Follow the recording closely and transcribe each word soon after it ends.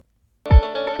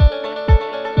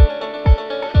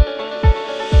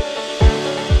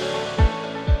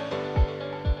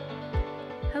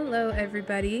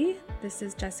everybody. This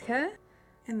is Jessica.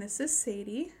 And this is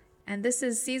Sadie. And this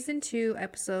is Season 2,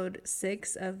 Episode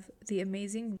 6 of The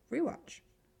Amazing Rewatch.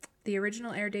 The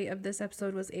original air date of this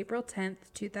episode was April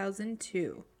 10th,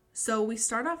 2002. So we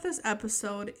start off this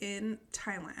episode in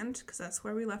Thailand, because that's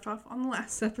where we left off on the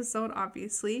last episode,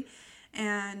 obviously.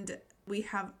 And we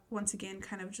have, once again,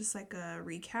 kind of just like a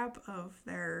recap of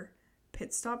their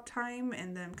pit stop time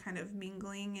and them kind of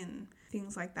mingling and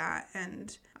things like that.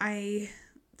 And I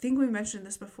think we mentioned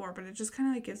this before, but it just kind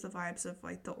of like gives the vibes of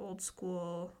like the old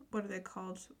school, what are they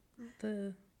called?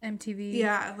 The MTV.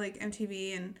 Yeah, like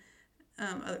MTV and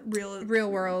Real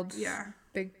World. Yeah.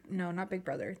 Not Big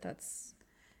Brother. That's...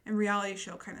 And reality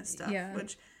show kind of stuff. Yeah.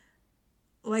 Which,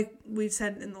 like we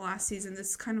said in the last season,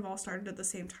 this kind of all started at the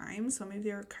same time. So maybe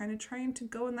they were kind of trying to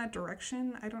go in that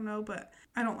direction. I don't know, but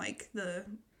I don't like the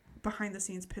behind the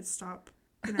scenes pit stop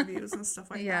interviews and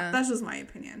stuff like that. That's just my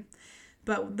opinion.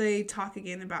 But they talk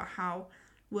again about how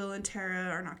Will and Tara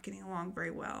are not getting along very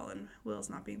well, and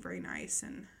Will's not being very nice,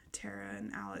 and Tara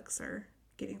and Alex are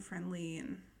getting friendly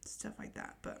and stuff like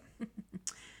that. But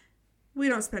we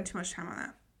don't spend too much time on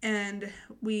that. And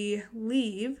we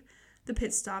leave the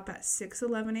pit stop at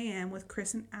 6:11 a.m. with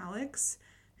Chris and Alex,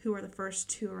 who are the first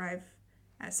to arrive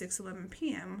at 6:11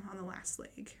 p.m. on the last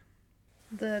leg.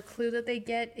 The clue that they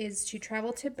get is to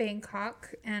travel to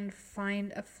Bangkok and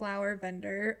find a flower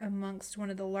vendor amongst one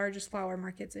of the largest flower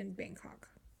markets in Bangkok.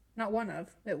 Not one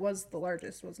of. It was the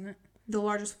largest, wasn't it? The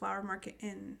largest flower market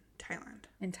in Thailand.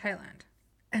 In Thailand.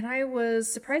 And I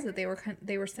was surprised that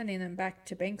they were sending them back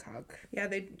to Bangkok. Yeah,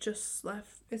 they just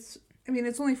left. It's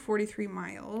only 43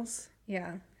 miles.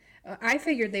 Yeah. I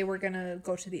figured they were going to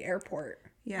go to the airport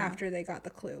after they got the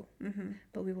clue. Mm-hmm.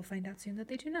 But we will find out soon that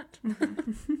they do not.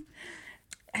 Mm-hmm.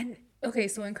 And, okay,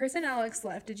 so when Chris and Alex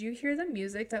left, did you hear the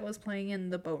music that was playing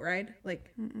in the boat ride?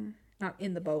 Like, not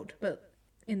in the boat, but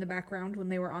in the background when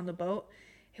they were on the boat?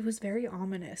 It was very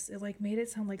ominous. It, like, made it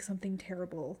sound like something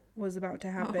terrible was about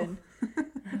to happen. Oh.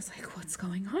 And I was like, what's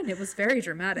going on? It was very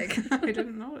dramatic. I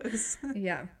didn't notice.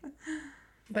 Yeah.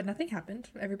 But nothing happened.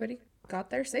 Everybody got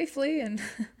there safely. And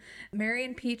Mary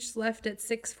and Peach left at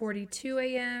 6:42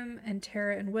 a.m. And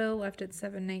Tara and Will left at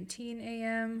 7:19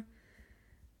 a.m.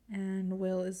 And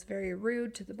Will is very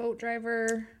rude to the boat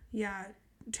driver. Yeah.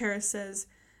 Tara says,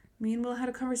 me and Will had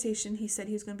a conversation. He said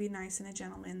he was going to be nice and a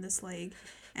gentleman this leg.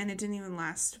 And it didn't even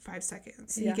last 5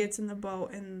 seconds. Yeah. He gets in the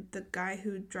boat, and the guy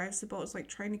who drives the boat is, like,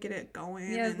 trying to get it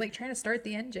going. Yeah, like, trying to start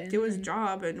the engine. Do his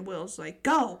job, and Will's like,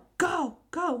 go, go,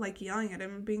 go, like, yelling at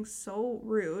him and being so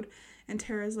rude. And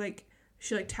Tara's like,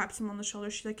 she, like, taps him on the shoulder.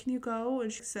 She's like, can you go?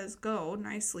 And she says, go,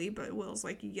 nicely, but Will's,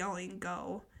 like, yelling,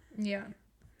 go. Yeah.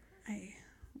 I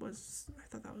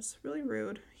thought that was really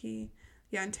rude.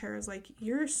 And Tara's like,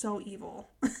 you're so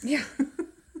evil. Yeah.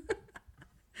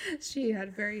 She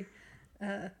had very...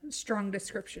 strong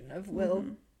description of Will.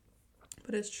 Mm-hmm.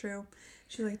 But it's true.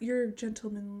 She's like, your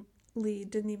gentlemanly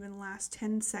didn't even last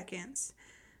 10 seconds.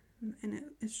 And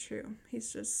it's true.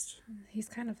 He's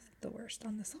kind of the worst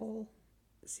on this whole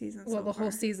season. Well, the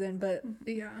whole season, but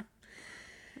yeah.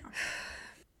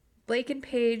 Blake and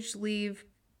Paige leave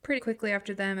pretty quickly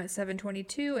after them at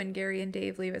 7:22, and Gary and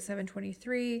Dave leave at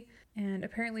 7:23. And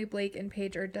apparently Blake and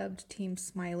Paige are dubbed Team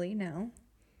Smiley now.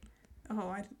 Oh,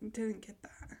 I didn't get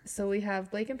that. So we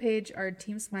have Blake and Paige are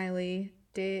Team Smiley.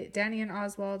 Danny and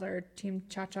Oswald are Team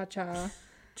Cha-Cha-Cha.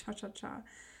 Cha-Cha-Cha.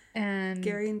 And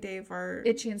Gary and Dave are...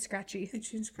 Itchy and Scratchy.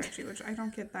 Itchy and Scratchy, which I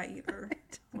don't get that either.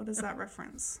 What is that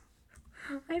reference?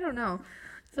 I don't know.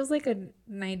 It feels like a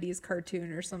 90s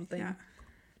cartoon or something. Yeah.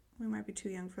 We might be too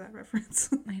young for that reference.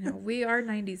 I know. We are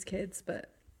 90s kids,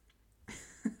 but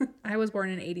I was born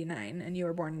in 89 and you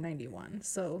were born in 91.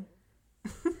 So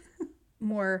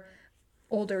more...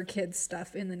 older kids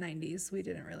stuff in the 90s. We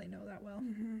didn't really know that well.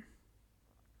 Mm-hmm.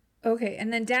 Okay,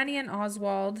 and then Danny and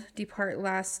Oswald depart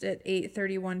last at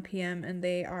 8:31 p.m. and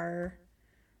they are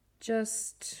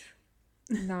just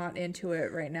not into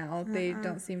it right now. They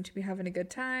don't seem to be having a good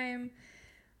time.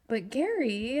 But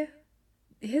Gary,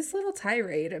 his little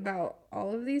tirade about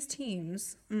all of these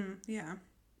teams. Yeah.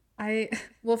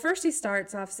 Well, first he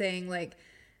starts off saying, like,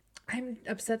 I'm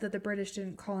upset that the British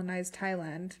didn't colonize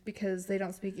Thailand because they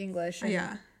don't speak English. And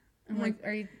yeah. I'm like,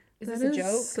 is this a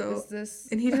joke? So, is this...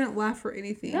 And he didn't laugh or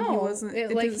anything. No. He wasn't...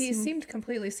 He seemed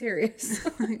completely serious.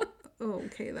 Like, oh,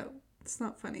 okay, that's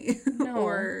not funny. No,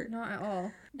 or not at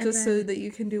all. Just so that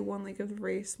you can do one leg of the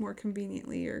race more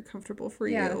conveniently or comfortable for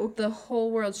you. Yeah, the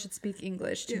whole world should speak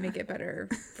English to make it better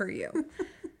for you.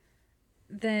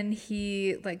 Then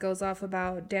he goes off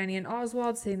about Danny and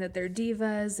Oswald, saying that they're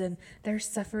divas and they're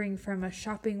suffering from a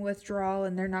shopping withdrawal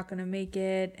and they're not going to make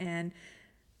it. And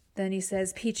Then he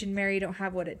says Peach and Mary don't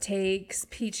have what it takes.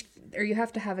 You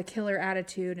have to have a killer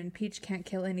attitude, and Peach can't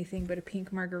kill anything but a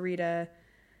pink margarita.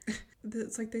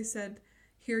 It's like they said,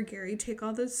 here, Gary, take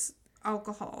all this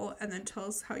alcohol and then tell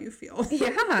us how you feel.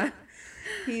 Yeah.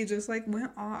 He just like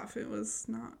went off. It was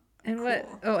not and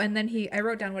cool. And then I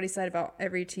wrote down what he said about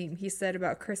every team. He said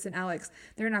about Chris and Alex,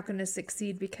 they're not going to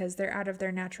succeed because they're out of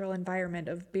their natural environment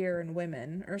of beer and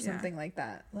women or something like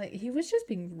that. Like, he was just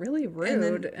being really rude.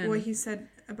 And then what he said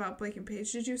about Blake and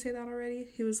Paige, did you say that already?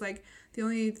 He was like, the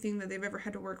only thing that they've ever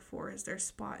had to work for is their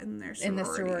spot in their sorority. In the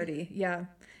sorority, yeah.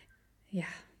 Yeah.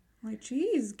 Like,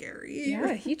 geez, Gary.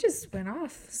 Yeah, he just went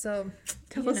off. So,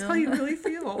 tell us how you really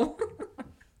feel.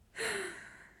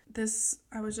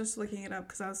 I was just looking it up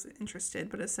because I was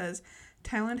interested, but it says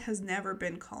Thailand has never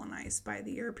been colonized by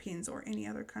the Europeans or any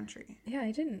other country. Yeah,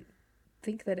 I didn't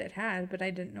think that it had, but I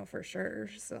didn't know for sure,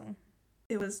 so.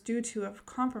 It was due to a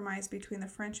compromise between the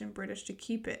French and British to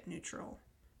keep it neutral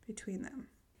between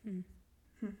them.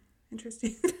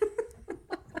 Interesting.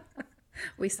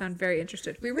 We sound very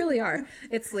interested. We really are.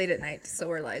 It's late at night, so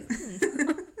we're like...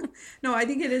 No, I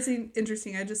think it is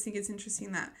interesting. I just think it's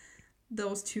interesting that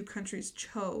those two countries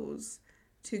chose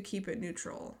to keep it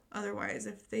neutral. Otherwise,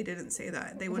 if they didn't say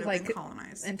that, they would have been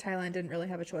colonized. And Thailand didn't really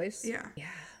have a choice? Yeah. Yeah.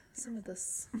 Some of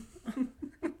this.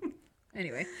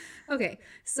 Anyway. Okay.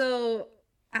 So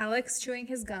Alex chewing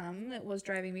his gum was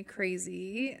driving me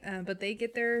crazy. But they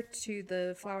get there to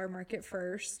the flower market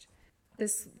first.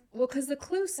 Because the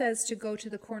clue says to go to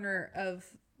the corner of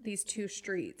these two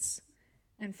streets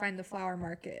and find the flower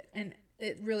market. And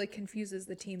it really confuses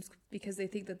the teams because they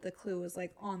think that the clue is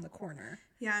like on the corner.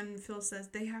 Yeah, and Phil says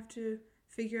they have to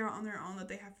figure out on their own that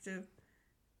they have to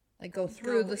like go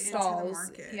through the stalls. The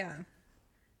market, yeah.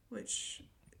 Which,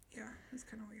 yeah, is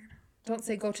kind of weird. Don't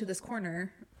say go to this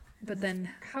corner, but then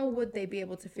how would they be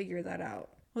able to figure that out?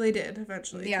 Well, they did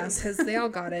eventually. Yeah, because they all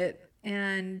got it.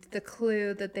 And the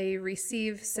clue that they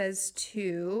receive says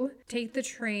to take the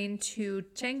train to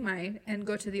Chiang Mai and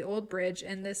go to the old bridge.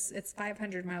 And it's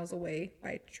 500 miles away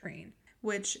by train.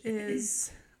 Which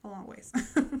is a long ways.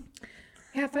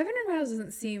 Yeah, 500 miles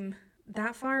doesn't seem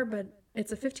that far, but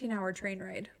it's a 15-hour train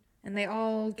ride. And they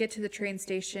all get to the train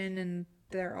station and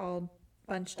they're all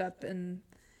bunched up and...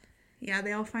 Yeah,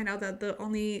 they all find out that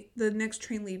the next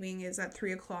train leaving is at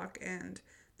 3 o'clock and...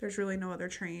 There's really no other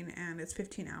train, and it's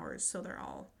 15 hours, so they're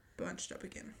all bunched up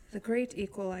again. The great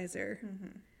equalizer.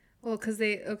 Mm-hmm. Well,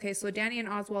 because so Danny and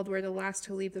Oswald were the last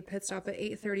to leave the pit stop at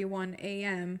 8:31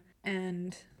 a.m.,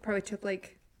 and probably took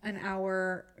like an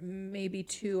hour, maybe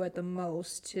 2 at the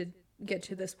most, to get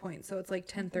to this point. So it's like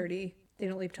 10:30. They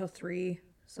don't leave till 3,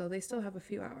 so they still have a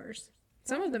few hours.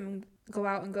 Some of them go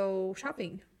out and go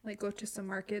shopping, like go to some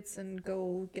markets and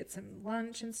go get some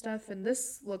lunch and stuff, and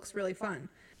this looks really fun.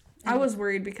 I was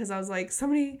worried because I was like,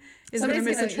 somebody's going to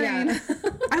miss a train. Yeah.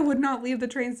 I would not leave the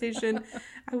train station.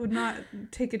 I would not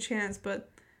take a chance,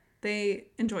 but they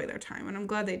enjoy their time, and I'm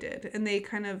glad they did. And they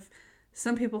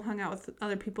some people hung out with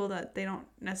other people that they don't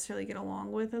necessarily get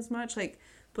along with as much. Like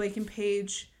Blake and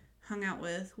Paige hung out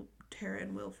with Tara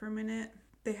and Will for a minute.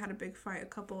 They had a big fight a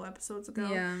couple episodes ago.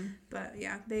 Yeah. But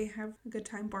yeah, they have a good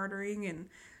time bartering and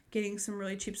getting some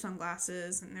really cheap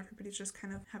sunglasses, and everybody's just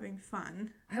kind of having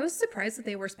fun. I was surprised that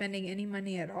they were spending any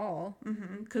money at all.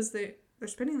 Because they're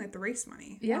spending like the race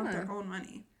money, not their own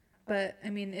money. But I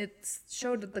mean, it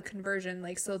showed the conversion.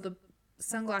 Like, so the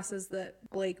sunglasses that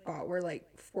Blake bought were like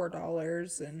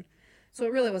 $4, and so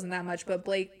it really wasn't that much. But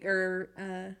Paige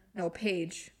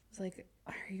was like,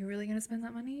 "Are you really gonna spend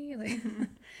that money?" Like,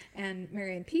 and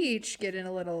Mary and Peach get in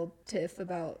a little tiff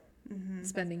about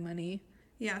spending money.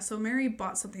 Yeah, so Mary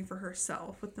bought something for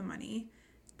herself with the money,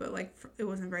 but like it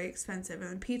wasn't very expensive. And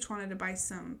then Peach wanted to buy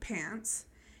some pants,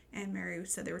 and Mary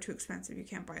said they were too expensive. You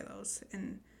can't buy those.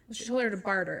 And she told her to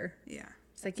barter. Yeah,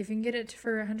 it's like, if you can get it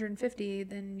for $150,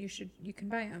 then you can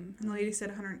buy them. And the lady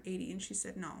said $180, and she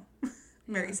said no.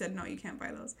 Mary said no, you can't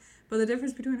buy those. But the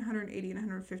difference between $180 and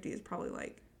 $150 is probably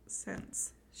like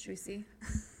cents. Should we see?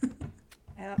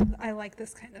 I like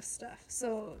this kind of stuff.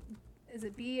 So. Is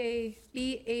it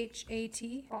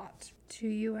BHAT? Bought to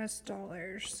US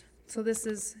dollars. So this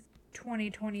is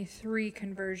 2023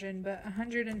 conversion, but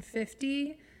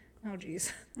 150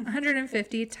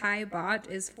 Thai baht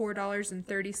is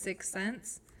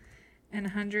 $4.36, and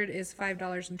 100 is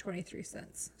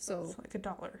 $5.23. So like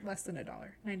 $1. Less than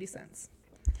 $1, 90 cents.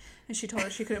 And she told her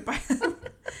she couldn't buy them.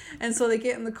 And so they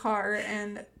get in the car,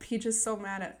 and Peach is so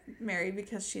mad at Mary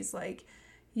because she's like,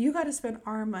 you got to spend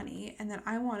our money, and then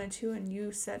I wanted to, and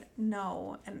you said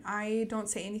no, and I don't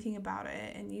say anything about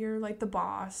it, and you're like the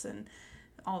boss, and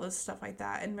all this stuff like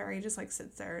that. And Mary just like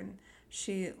sits there, and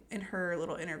she, in her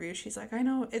little interview, she's like, I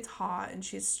know it's hot and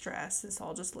she's stressed, so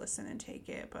I'll just listen and take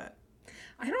it. But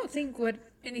I don't think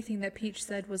anything that Peach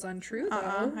said was untrue,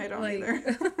 though. I don't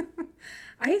either.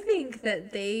 I think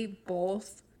that they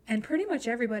both, and pretty much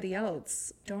everybody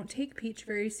else, don't take Peach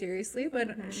very seriously, but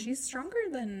she's stronger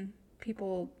than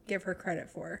people give her credit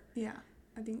for. Yeah,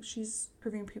 I think she's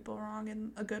proving people wrong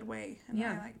in a good way, and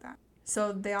I like that.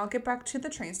 So they all get back to the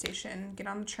train station, get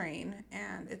on the train,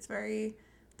 and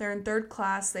they're in third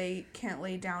class. They can't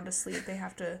lay down to sleep. They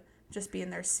have to just be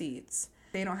in their seats.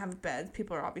 They don't have beds.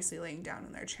 People are obviously laying down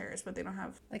in their chairs, but they don't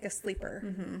have... Like a sleeper.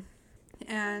 Mm-hmm.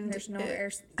 And there's no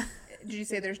air... Did you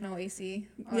say there's no AC?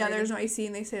 Already? Yeah, there's no AC,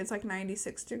 and they say it's like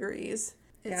 96 degrees.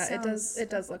 It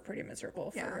does look pretty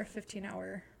miserable for a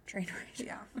 15-hour train ride.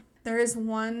 Yeah. There is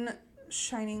one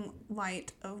shining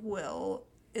light of Will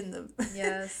in the...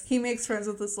 Yes. He makes friends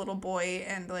with this little boy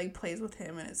and, like, plays with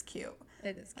him, and it's cute.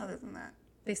 It is cute. Other than that.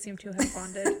 They seem to have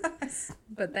bonded.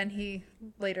 But then he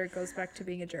later goes back to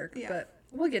being a jerk. Yeah. But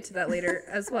we'll get to that later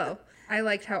as well. I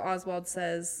liked how Oswald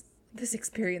says, this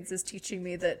experience is teaching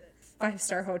me that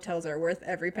 5-star hotels are worth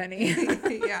every penny.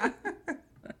 Yeah.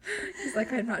 He's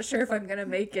like, I'm not sure if I'm going to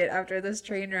make it after this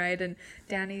train ride. And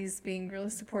Danny's being really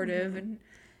supportive. And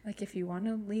like, if you want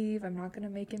to leave, I'm not going to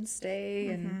make him stay.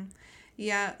 And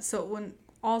yeah, so when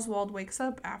Oswald wakes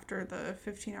up after the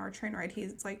 15-hour train ride,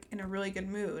 he's like in a really good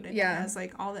mood. And he has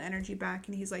like all the energy back.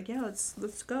 And he's like, yeah,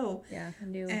 let's go. Yeah.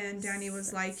 And Danny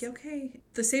was like, okay.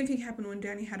 The same thing happened when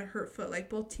Danny had a hurt foot. Like,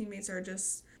 both teammates are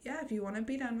just... yeah, if you want to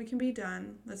be done, we can be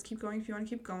done. Let's keep going if you want to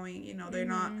keep going. You know, they're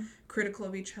not critical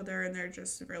of each other, and they're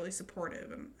just really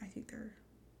supportive. And I think they're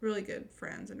really good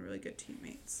friends and really good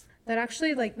teammates. That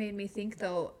actually, like, made me think,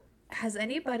 though, has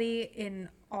anybody in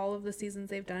all of the seasons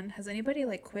they've done, has anybody,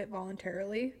 like, quit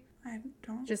voluntarily? I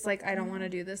don't. Just like, I don't want to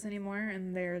do this anymore,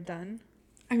 and they're done?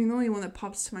 I mean, the only one that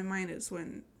pops to my mind is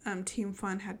when Team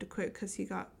Fun had to quit because he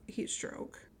got heat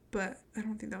stroke. But I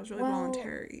don't think that was really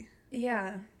voluntary.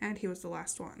 Yeah. And he was the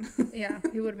last one. Yeah,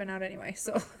 he would have been out anyway.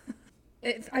 So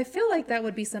I feel like that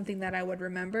would be something that I would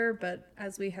remember, but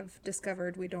as we have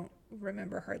discovered, we don't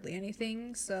remember hardly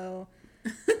anything. So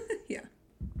yeah.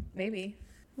 Maybe.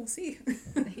 We'll see.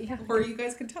 Yeah. Or you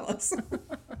guys can tell us.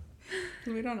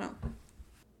 We don't know.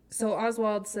 So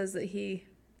Oswald says that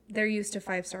they're used to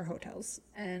 5-star hotels.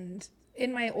 And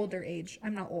in my older age,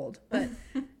 I'm not old, but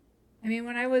I mean,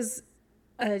 when I was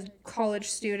a college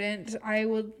student, I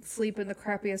would sleep in the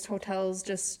crappiest hotels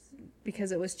just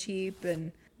because it was cheap.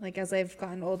 And like, as I've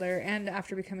gotten older and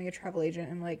after becoming a travel agent,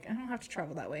 I'm like, I don't have to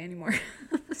travel that way anymore.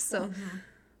 So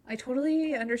I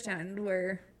totally understand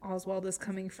where Oswald is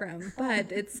coming from,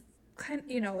 but it's kind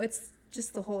of, it's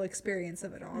just the whole experience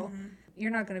of it all.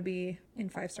 You're not going to be in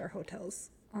 5-star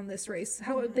hotels on this race.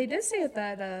 How they did stay at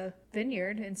that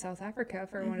vineyard in South Africa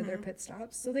for one of their pit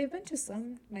stops. So they've been to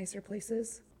some nicer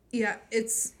places. Yeah,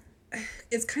 it's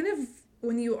kind of,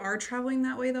 when you are traveling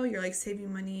that way, though, you're, like,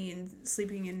 saving money and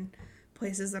sleeping in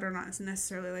places that are not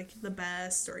necessarily, like, the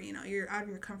best, or, you're out of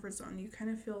your comfort zone. You kind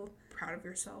of feel proud of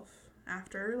yourself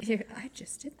after. Yeah, I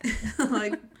just did that.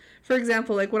 Like, for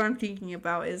example, like, what I'm thinking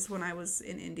about is when I was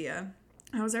in India.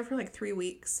 I was there for, like, 3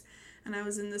 weeks, and I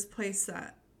was in this place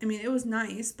that, I mean, it was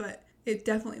nice, but it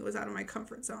definitely was out of my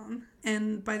comfort zone.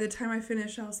 And by the time I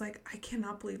finished, I was like, I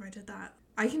cannot believe I did that.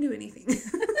 I can do anything.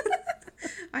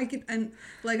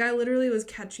 I literally was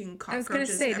catching cockroaches. I was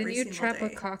gonna say, didn't you trap a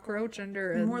cockroach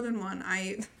under more than one?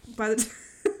 By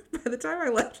the time I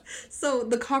left, so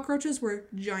the cockroaches were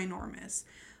ginormous.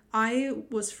 I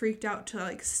was freaked out to,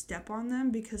 like, step on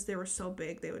them because they were so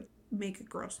big they would make a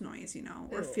gross noise,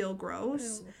 or feel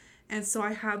gross. Ew. And so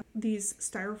I had these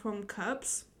styrofoam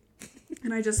cups,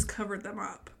 and I just covered them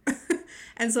up.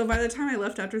 And so by the time I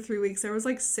left after 3 weeks, there was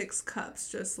like 6 cups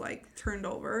just, like, turned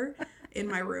over in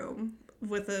my room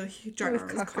with a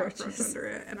ginormous cockroach under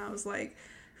it. And I was like,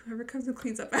 whoever comes and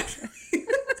cleans up after me.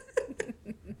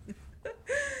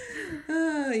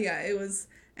 Yeah, it was.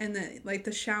 And then, like,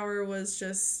 the shower was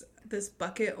just this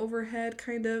bucket overhead,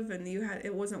 kind of, and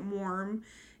it wasn't warm,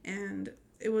 and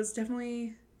it was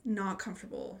definitely not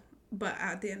comfortable. But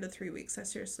at the end of 3 weeks, I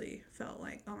seriously felt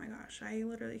like, oh my gosh, I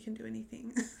literally can do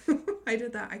anything. I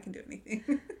did that. I can do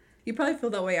anything. You probably feel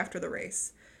that way after the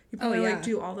race. You probably like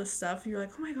do all this stuff. You're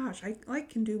like, oh my gosh, I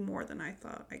can do more than I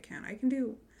thought I can. I can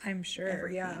do. I'm sure.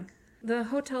 Everything. Yeah. The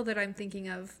hotel that I'm thinking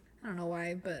of, I don't know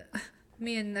why, but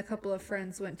me and a couple of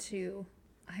friends went to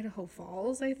Idaho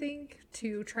Falls, I think,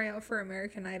 to try out for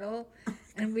American Idol,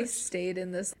 and we stayed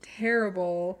in this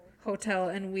terrible hotel,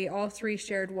 and we all 3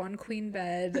 shared one queen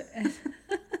bed, and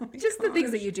just the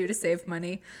things that you do to save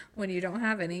money when you don't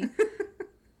have any.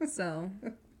 So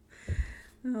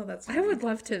oh, that's funny. I would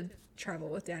love to travel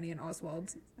with Danny and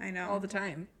Oswald. I know. All the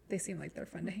time. They seem like they're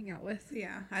fun to hang out with.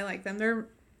 Yeah, I like them.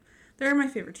 They're my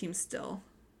favorite team still.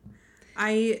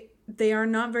 They are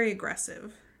not very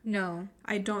aggressive. No.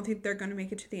 I don't think they're going to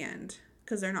make it to the end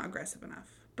because they're not aggressive enough.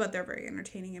 But they're very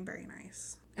entertaining and very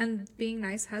nice. And being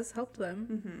nice has helped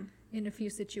them in a few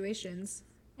situations.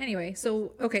 Anyway,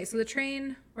 so the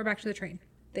train, we're back to the train.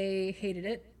 They hated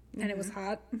it, and it was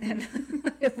hot, and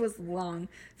it was long.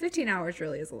 15 hours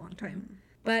really is a long time.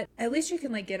 But at least you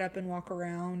can, like, get up and walk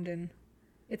around, and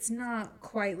it's not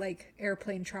quite like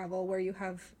airplane travel where you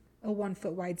have a 1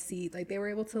 foot wide seat. Like, they were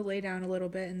able to lay down a little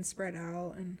bit and spread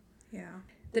out. And yeah.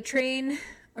 The train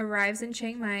arrives in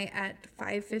Chiang Mai at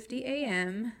 5:50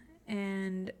 a.m.,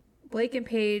 and Blake and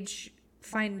Paige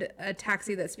find a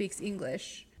taxi that speaks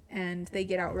English. And they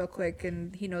get out real quick,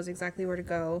 and he knows exactly where to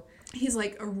go. He's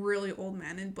like a really old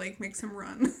man, and Blake makes him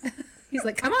run. He's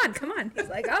like, come on. He's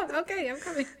like, oh, okay, I'm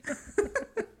coming.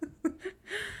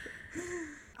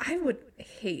 I would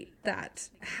hate that.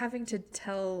 Having to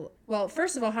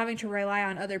first of all, having to rely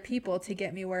on other people to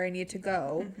get me where I need to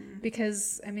go.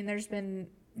 Because, I mean, there's been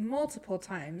multiple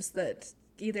times that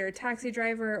either a taxi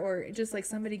driver or just like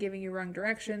somebody giving you wrong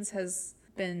directions has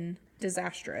been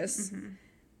disastrous.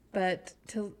 But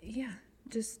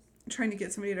just trying to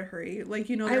get somebody to hurry, like,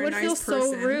 you know, I they're would a nice feel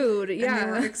person, so rude. Yeah, and they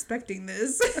weren't expecting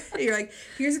this. You're like,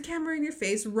 here's a camera in your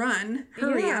face, run,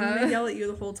 hurry! I'm gonna yell at you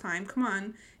the whole time. Come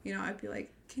on, you know. I'd be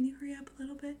like, can you hurry up a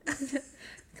little bit?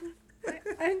 Come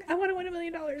on, I want to win $1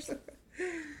 million.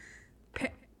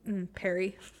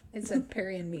 Perry, it said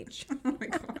Perry and Meech. Oh my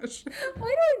gosh, why do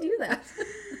I do that?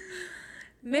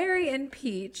 Mary and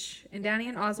Peach and Danny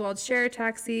and Oswald share a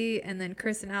taxi, and then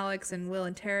Chris and Alex and Will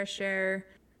and Tara share.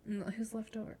 Who's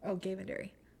left over? Oh, Gabe and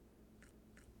Derry.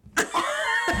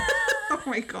 Oh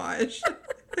my gosh. I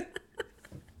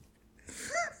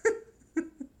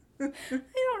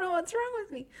don't know what's wrong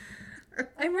with me.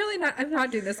 I'm not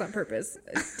doing this on purpose.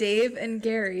 Dave and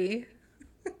Gary.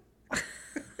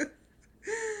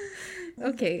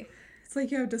 Okay. It's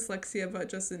like you have dyslexia, but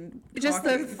just in just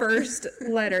talking. the first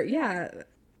letter. Yeah.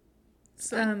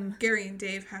 So Gary and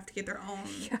Dave have to get their own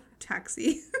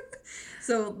taxi.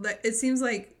 So it seems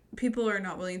like people are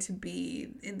not willing to be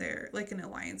in their, like, an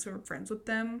alliance or friends with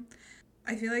them.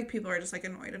 I feel like people are just, like,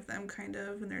 annoyed of them, kind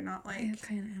of, and they're not, like... I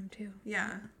kind of am, too.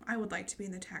 Yeah. I would like to be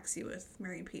in the taxi with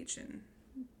Mary and Peach and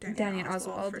Danny and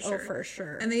Oswald. For sure. Oh, for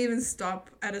sure. And they even stop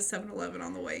at a 7-Eleven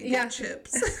on the way and get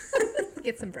chips.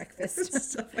 Get some breakfast.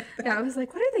 Stuff like that. Yeah, I was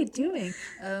like, what are they doing?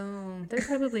 Oh, they're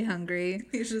probably hungry.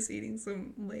 He's just eating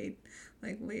some Lay's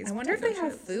I wonder if they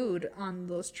have food on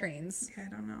those trains. Yeah, I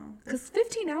don't know. Because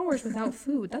 15 hours without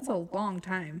food, that's a long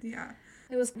time. Yeah.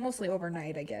 It was mostly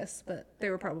overnight, I guess, but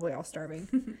they were probably all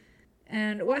starving.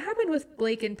 And what happened with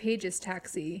Blake and Paige's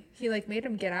taxi? He, like, made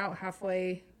him get out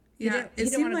halfway. He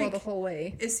didn't want to go the whole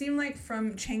way. It seemed like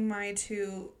from Chiang Mai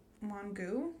to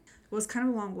Mongu was kind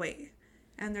of a long way.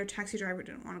 And their taxi driver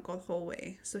didn't want to go the whole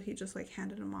way. So he just, like,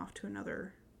 handed him off to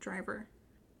another driver.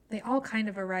 They all kind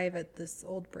of arrive at this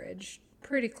old bridge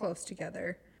pretty close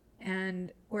together.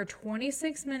 And we're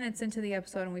 26 minutes into the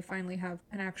episode, and we finally have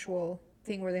an actual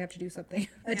thing where they have to do something.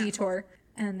 A detour.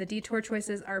 And the detour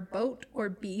choices are boat or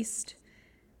beast.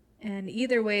 And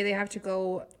either way, they have to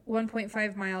go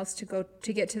 1.5 miles to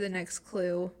get to the next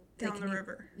clue. Down the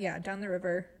river. Yeah, down the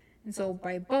river. And so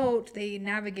by boat, they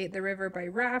navigate the river by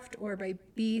raft, or by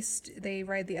beast, they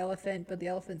ride the elephant, but the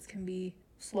elephants can be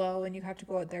slow and you have to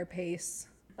go at their pace.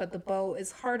 But the boat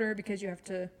is harder because you have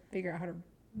to figure out how to,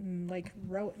 like,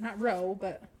 not row,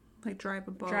 but... like drive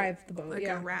a boat. Drive the boat, like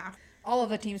a raft. All of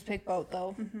the teams pick boat,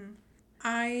 though. Mm-hmm.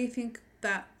 I think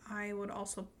that I would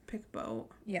also pick boat.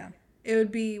 Yeah. It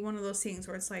would be one of those things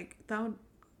where it's like, not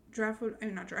giraffe.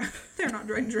 They're not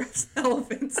riding giraffes.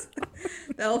 Elephants.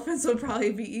 The elephants would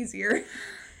probably be easier.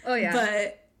 Oh, yeah.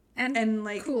 But, and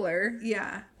like... cooler.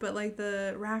 Yeah. But, like,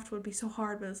 the raft would be so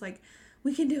hard, but it's like,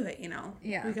 we can do it, you know?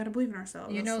 Yeah. We gotta believe in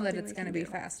ourselves. You know that it's gonna be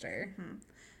faster. Mm-hmm.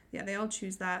 Yeah, they all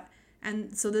choose that.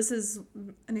 And so this is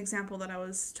an example that I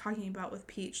was talking about with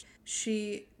Peach.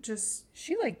 She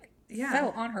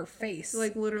fell on her face.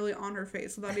 Like, literally on her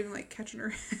face without even, like, catching her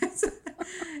hands.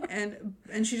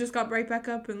 and she just got right back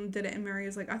up and did it. And Mary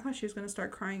was like, I thought she was going to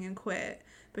start crying and quit.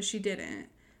 But she didn't.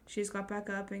 She just got back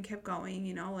up and kept going,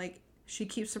 you know? Like, she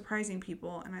keeps surprising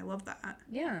people, and I love that.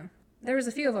 Yeah. There was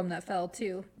a few of them that fell,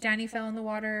 too. Danny fell in the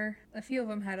water. A few of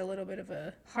them had a little bit of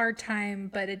a hard time,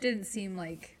 but it didn't seem,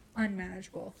 like,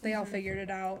 unmanageable. They all figured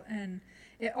it out. And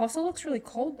it also looks really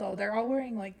cold, though. They're all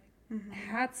wearing, like,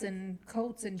 hats and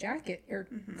coats and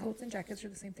coats and jackets are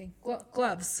the same thing.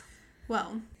 Gloves.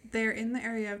 Well, they're in the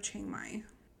area of Chiang Mai,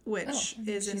 which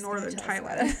is in northern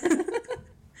Thailand.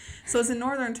 So it's in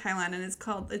northern Thailand, and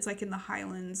it's like in the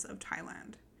Highlands of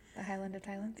Thailand. The Highland of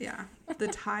Thailand? Yeah, the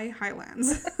Thai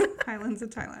Highlands. Highlands of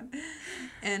Thailand.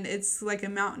 And it's like a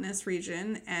mountainous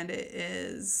region, and it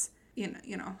is,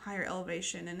 higher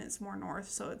elevation, and it's more north,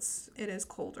 so it is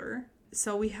colder.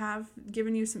 So we have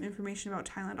given you some information about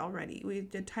Thailand already. We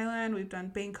did Thailand, we've done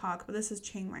Bangkok, but this is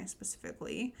Chiang Mai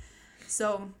specifically.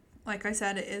 So, like I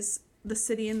said, it is the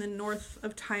city in the north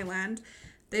of Thailand.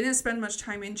 They didn't spend much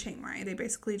time in Chiang Mai. They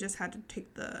basically just had to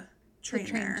take the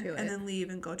train there and then leave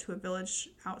and go to a village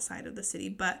outside of the city.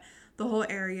 But the whole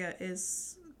area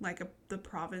is like the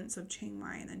province of Chiang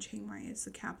Mai, and then Chiang Mai is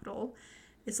the capital.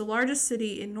 It's the largest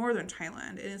city in northern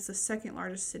Thailand, and it's the second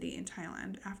largest city in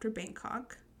Thailand after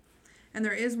Bangkok. And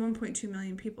there is 1.2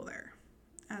 million people there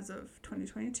as of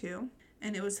 2022.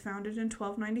 And it was founded in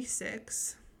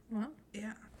 1296. Wow.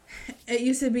 Yeah. It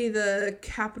used to be the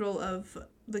capital of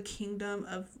the kingdom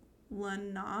of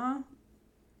Lanna.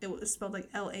 It was spelled like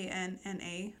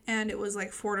Lanna. And it was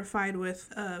like fortified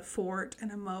with a fort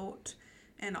and a moat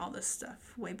and all this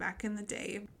stuff way back in the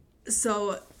day.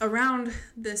 So around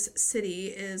this city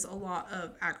is a lot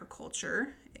of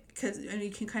agriculture. And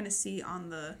you can kind of see on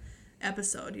the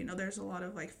episode, there's a lot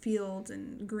of like fields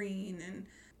and green,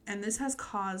 and this has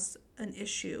caused an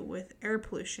issue with air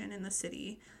pollution in the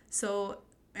city. So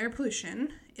air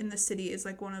pollution in the city is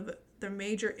like one of the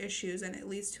major issues, and it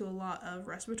leads to a lot of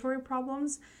respiratory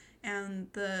problems, and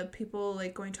the people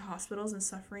like going to hospitals and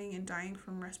suffering and dying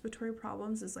from respiratory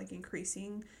problems is like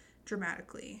increasing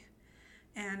dramatically.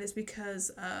 And it's because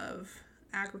of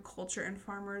agriculture, and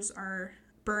farmers are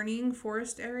burning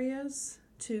forest areas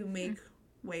to make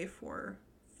way for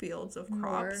fields of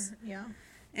crops. Yeah.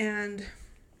 And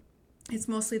it's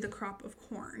mostly the crop of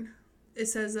corn. It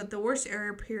says that the worst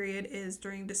air period is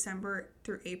during December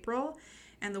through April,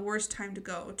 and the worst time to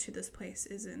go to this place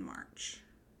is in March.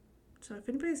 So if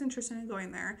anybody's interested in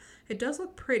going there, it does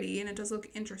look pretty and it does look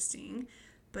interesting,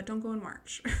 but don't go in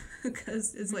March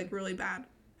because it's like really bad.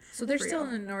 So they're still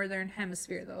in the northern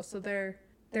hemisphere though, so their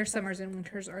summers and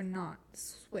winters are not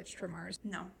switched from ours.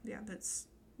 No,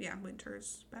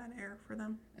 winter's bad air for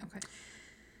them.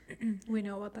 Okay. We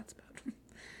know what that's about.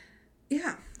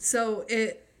 Yeah, so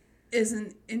it is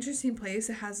an interesting place.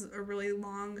 It has a really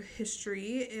long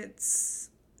history. It's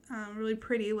really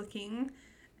pretty looking.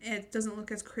 It doesn't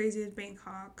look as crazy as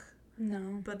Bangkok.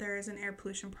 No. But there is an air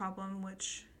pollution problem,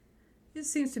 which it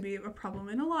seems to be a problem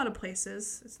in a lot of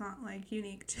places. It's not like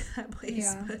unique to that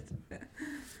place. Yeah. But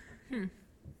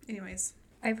anyways.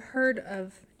 I've heard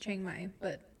of Chiang Mai,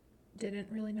 but didn't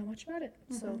really know much about it.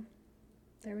 So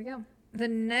there we go. The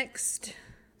next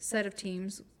set of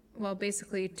teams, well,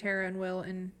 basically Tara and Will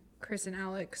and Chris and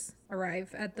Alex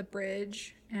arrive at the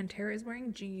bridge, and Tara is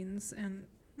wearing jeans and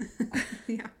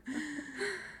yeah.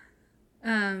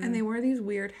 And they wear these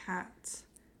weird hats.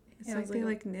 It's like they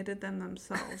like knitted them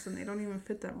themselves, and they don't even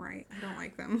fit them right. I don't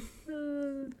like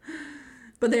them.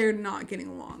 But they're not getting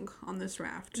along on this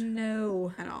raft.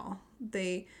 No. At all.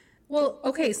 Well,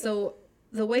 okay, so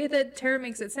the way that Tara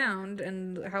makes it sound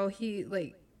and how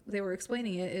they were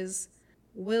explaining it is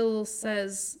Will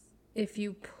says if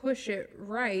you push it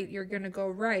right, you're going to go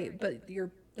right, but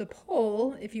the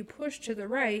pole, if you push to the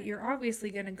right, you're obviously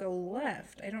going to go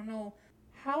left. I don't know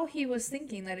how he was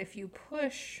thinking that if you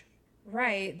push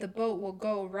right, the boat will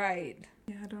go right.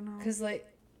 Yeah, I don't know. Because,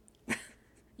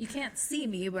 you can't see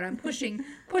me, but I'm pushing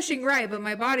right, but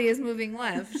my body is moving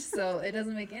left, so it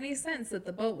doesn't make any sense that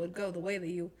the boat would go the way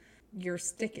that your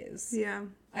stick is. Yeah.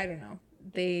 I don't know.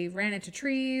 They ran into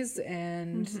trees,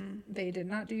 and they did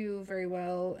not do very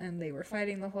well, and they were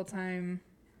fighting the whole time.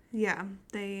 Yeah,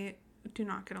 they do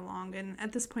not get along, and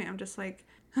at this point I'm just like,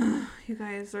 you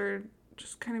guys are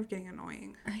just kind of getting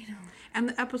annoying. I know. And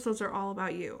the episodes are all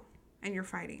about you and your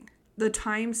fighting. The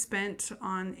time spent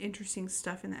on interesting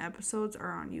stuff in the episodes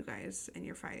are on you guys and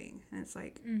your fighting, and it's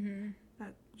like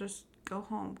that. Just go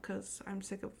home because I'm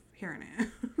sick of hearing it.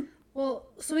 Well,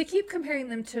 so we keep comparing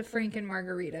them to Frank and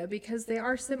Margarita because they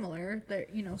are similar. They're,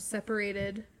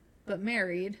 separated but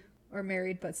married, or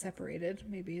married but separated,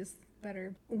 maybe is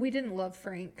better. We didn't love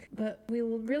Frank, but we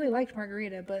really liked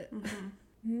Margarita, but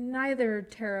neither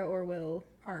Tara or Will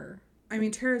are. I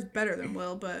mean, Tara's better than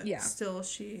Will, but still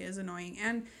she is annoying.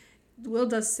 And Will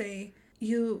does say,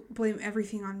 you blame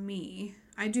everything on me.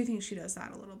 I do think she does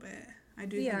that a little bit. I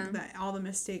do think that all the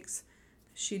mistakes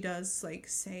she does,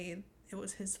 say it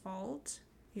was his fault,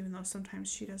 even though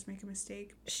sometimes she does make a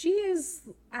mistake. She is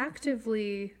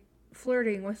actively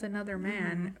flirting with another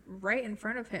man right in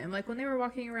front of him. Like when they were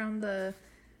walking around the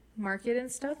market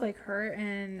and stuff, her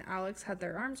and Alex had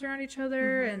their arms around each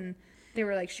other, and they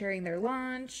were like sharing their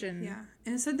lunch and Yeah.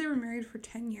 And it said they were married for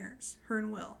 10 years, her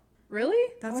and Will.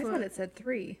 Really? That's I what thought it said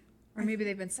 3. Or maybe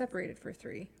they've been separated for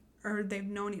 3. Or they've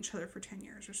known each other for 10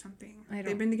 years or something. I don't...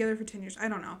 They've been together for 10 years. I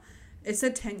don't know. It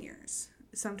said 10 years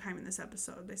sometime in this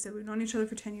episode. They said we've known each other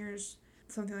for 10 years,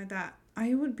 something like that.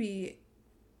 I would be...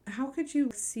 How could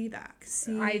you see that?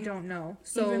 I don't know.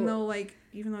 So Even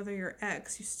though they're your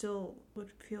ex, you still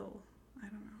would feel... I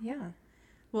don't know. Yeah.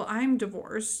 Well, I'm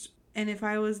divorced, and if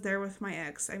I was there with my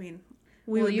ex, I mean...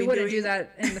 you wouldn't do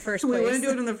that in the first place. We wouldn't do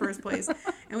it in the first place.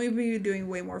 And we'd be doing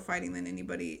way more fighting than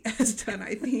anybody has done,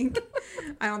 I think.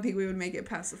 I don't think we would make it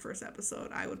past the first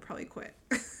episode. I would probably quit.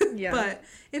 Yeah. But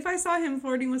if I saw him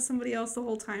flirting with somebody else the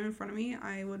whole time in front of me,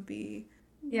 I would be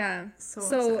so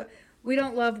upset. We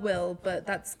don't love Will, but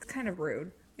that's kind of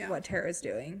rude what Tara's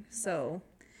doing. So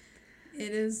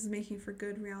it is making for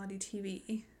good reality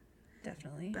TV.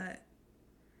 Definitely. But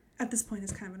at this point,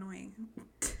 it's kind of annoying.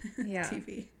 Yeah.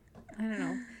 TV. I don't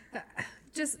know.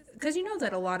 Just because you know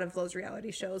that a lot of those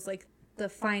reality shows, like the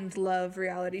Find Love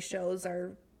reality shows,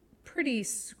 are pretty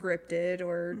scripted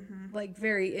or like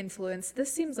very influenced.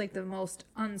 This seems like the most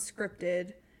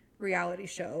unscripted reality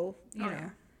show, you know. Yeah.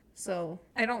 So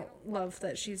I don't love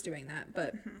that she's doing that,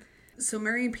 but... So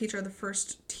Mary and Peach are the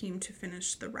first team to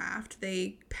finish the raft.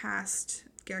 They passed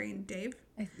Gary and Dave.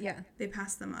 Yeah. They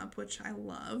passed them up, which I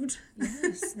loved.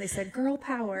 Yes. They said girl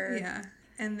power. Yeah.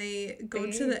 And they go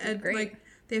to the edge, like,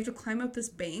 they have to climb up this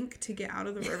bank to get out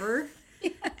of the river.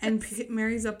 Yes. And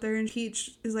Mary's up there, and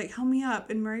Peach is like, help me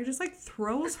up. And Mary just, like,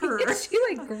 throws her. Yeah, she,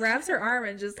 like, grabs her arm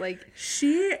and just, like...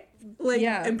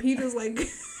 And Peach is like,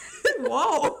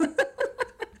 whoa.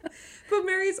 But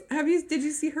Mary's, did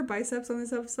you see her biceps on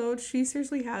this episode? She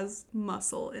seriously has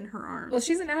muscle in her arms. Well,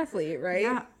 she's an athlete, right?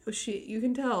 Yeah. You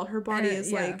can tell her body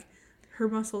is, like, her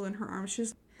muscle in her arms.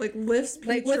 She's like lifts Peach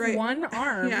like with one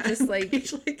arm, just like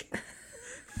Peach, like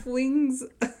flings.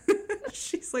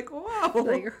 She's like, whoa,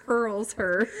 like hurls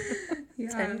her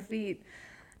 10 feet.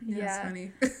 Yeah, it's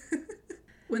funny.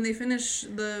 When they finish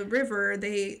the river,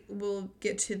 they will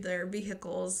get to their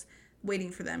vehicles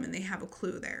waiting for them, and they have a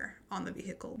clue there on the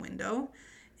vehicle window.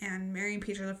 And Mary and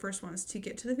Peach are the first ones to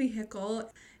get to the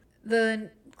vehicle. The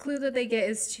clue that they get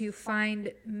is to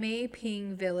find May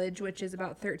Ping Village, which is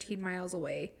about 13 miles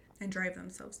away. And drive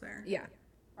themselves there. Yeah.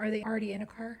 Are they already in a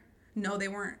car? No, they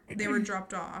weren't. They were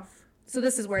dropped off. So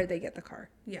this is where they get the car?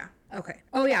 Yeah. Okay.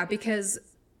 Oh, yeah, because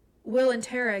Will and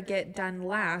Tara get done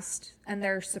last, and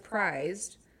they're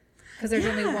surprised because there's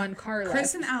only one car left.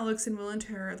 Chris and Alex and Will and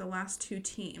Tara are the last two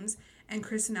teams, and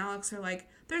Chris and Alex are like,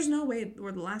 there's no way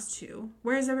we're the last two.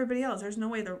 Where's everybody else? There's no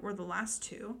way we're the last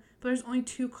two. But there's only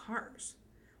 2 cars.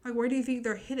 Like, where do you think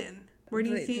they're hidden? Where do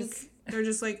you think they're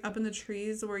just, like, up in the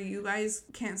trees where you guys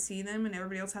can't see them and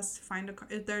everybody else has to find a car?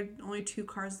 There are only 2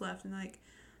 cars left, and, like,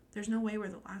 there's no way we're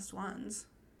the last ones.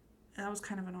 And that was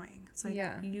kind of annoying. It's like,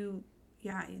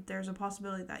 there's a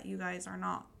possibility that you guys are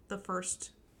not the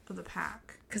first of the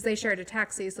pack. Because they shared a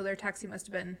taxi, so their taxi must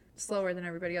have been slower than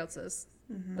everybody else's.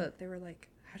 Mm-hmm. But they were like,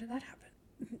 how did that happen?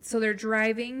 So they're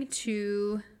driving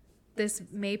to this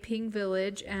May Ping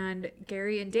village, and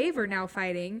Gary and Dave are now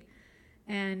fighting.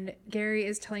 And Gary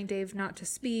is telling Dave not to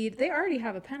speed. They already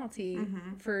have a penalty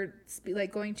for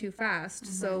going too fast.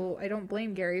 Mm-hmm. So I don't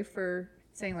blame Gary for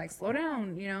saying, like, slow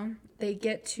down, you know. They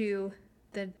get to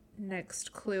the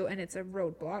next clue, and it's a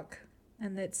roadblock.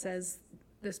 And it says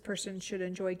this person should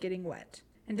enjoy getting wet.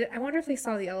 And I wonder if they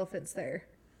saw the elephants there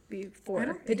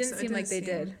before. It didn't seem like they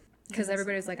did. Because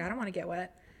everybody was like, I don't want to get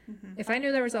wet. Mm-hmm. If I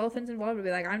knew there was elephants involved, I'd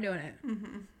be like, I'm doing it.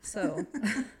 Mm-hmm. So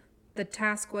the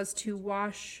task was to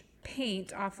wash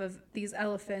paint off of these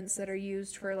elephants that are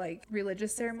used for, like,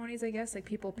 religious ceremonies, I guess. Like,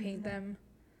 people paint them.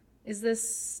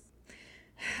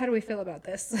 How do we feel about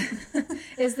this?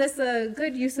 Is this a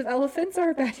good use of elephants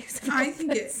or a bad use of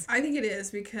elephants? I think it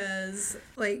is because,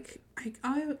 like,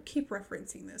 I keep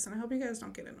referencing this, and I hope you guys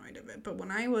don't get annoyed of it, but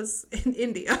when I was in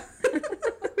India...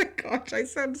 Oh my gosh, I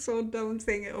sound so dumb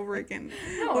saying it over again.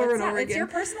 No, over and over again. It's your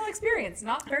personal experience.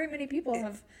 Not very many people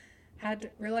have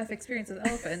had real life experience with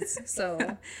elephants.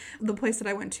 So the place that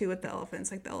I went to with the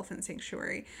elephants, like the elephant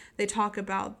sanctuary, they talk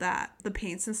about that, the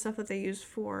paints and stuff that they use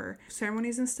for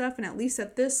ceremonies and stuff, and at least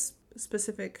at this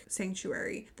specific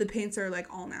sanctuary, the paints are, like,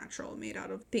 all natural, made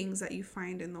out of things that you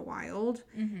find in the wild.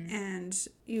 Mm-hmm. And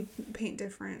you paint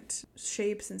different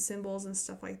shapes and symbols and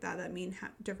stuff like that mean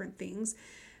different things.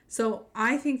 So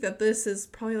I think that this is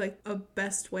probably, like, a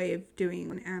best way of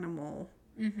doing an animal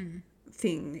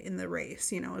thing in the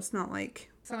race. You know, it's not like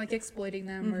exploiting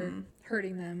them or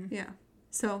hurting them. Yeah.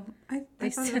 So I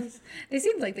thought they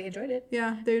seemed like they enjoyed it.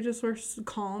 Yeah, they just were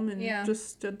calm and just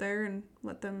stood there and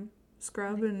let them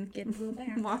scrub and get a little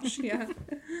bath. wash. Yeah.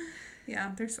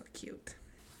 Yeah, they're so cute.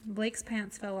 Blake's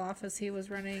pants fell off as he was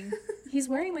running. He's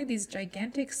wearing like these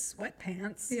gigantic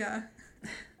sweatpants. Yeah.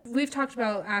 We've talked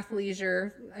about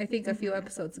athleisure, I think, a few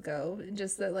episodes ago.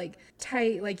 Just that, like,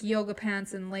 tight, like, yoga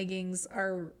pants and leggings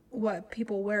are what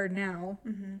people wear now.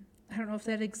 Mm-hmm. I don't know if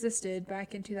that existed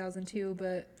back in 2002, but...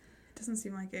 It doesn't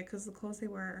seem like it, because the clothes they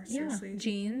wear are seriously... Yeah,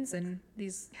 jeans and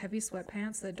these heavy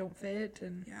sweatpants that don't fit,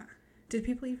 and... Yeah. Did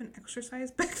people even exercise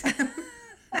back then?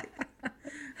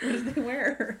 What did they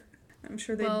wear? I'm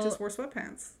sure they just wore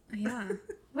sweatpants. Yeah.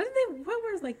 What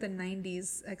were like the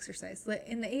 90s exercise? Like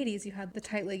in the 80s you had the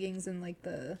tight leggings and like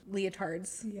the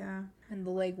leotards. Yeah. And the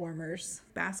leg warmers.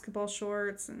 Basketball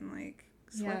shorts and like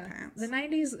sweatpants. Yeah. The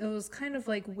 90s, it was kind of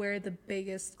like wear the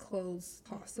biggest clothes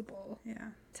possible. Yeah.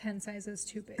 10 sizes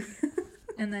too big.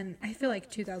 And then I feel like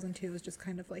 2002 was just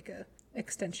kind of like a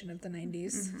extension of the 90s.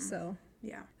 Mm-hmm. So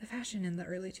yeah. The fashion in the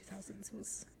early 2000s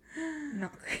was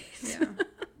not great. Yeah.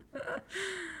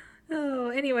 Oh,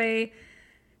 anyway,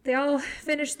 they all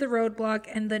finished the roadblock,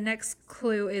 and the next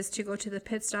clue is to go to the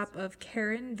pit stop of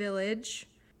Karen Village,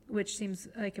 which seems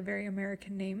like a very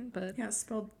American name, but... Yeah, it's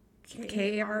spelled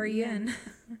Karen.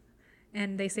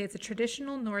 And they say it's a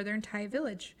traditional northern Thai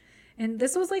village. And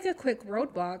this was like a quick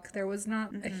roadblock. There was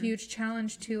not a huge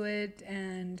challenge to it,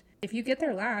 and if you get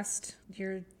there last,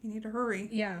 you need to hurry.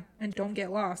 Yeah, and don't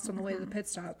get lost on the way to the pit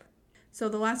stop. So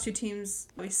the last two teams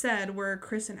we said were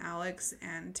Chris and Alex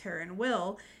and Tara and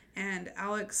Will. And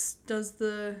Alex does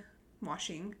the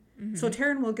washing. Mm-hmm. So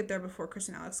Tara and Will get there before Chris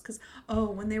and Alex. Because,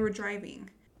 when they were driving,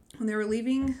 when they were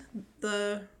leaving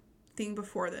the thing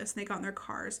before this, they got in their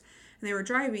cars. And they were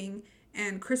driving.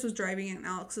 And Chris was driving. And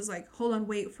Alex is like, hold on,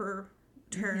 wait for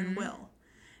Tara and Will.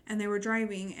 And they were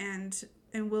driving. And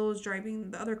Will was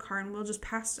driving the other car. And Will just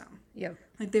passed them. Yep.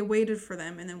 Like, they waited for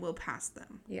them. And then Will passed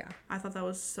them. Yeah. I thought that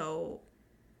was so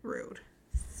rude.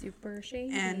 Super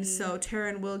shady. And so Tara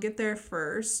and Will get there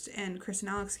first, and Chris and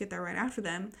Alex get there right after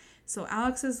them. So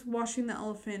Alex is washing the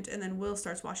elephant, and then Will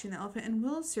starts washing the elephant. And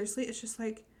Will, seriously, it's just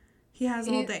like, he has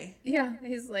all day. Yeah,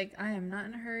 he's like, I am not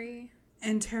in a hurry.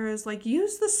 And Tara's like,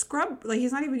 use the scrub. Like,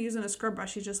 he's not even using a scrub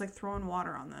brush. He's just, like, throwing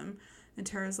water on them. And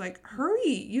Tara's like,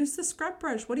 hurry, use the scrub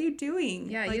brush. What are you doing?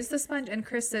 Yeah, like, use the sponge. And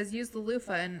Chris says, use the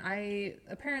loofah. And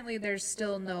apparently there's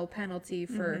still no penalty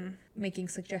for making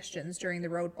suggestions during the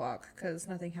roadblock because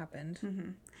nothing happened.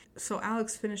 Mm-hmm. So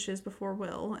Alex finishes before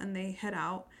Will, and they head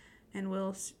out. And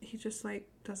Will, he just, like,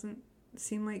 doesn't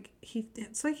seem like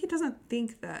it's like he doesn't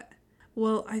think that.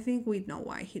 Well, I think we know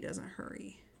why he doesn't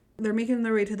hurry. They're making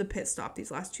their way to the pit stop,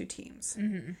 these last two teams.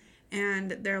 Mm-hmm.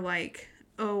 And they're like,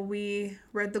 we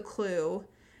read the clue,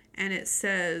 and it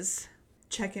says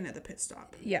check in at the pit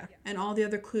stop. Yeah. And all the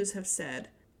other clues have said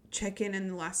check in and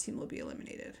the last team will be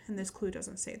eliminated. And this clue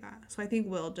doesn't say that. So I think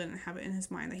Will didn't have it in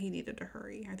his mind that he needed to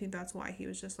hurry. I think that's why he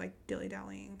was just like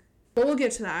dilly-dallying. But we'll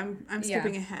get to that. I'm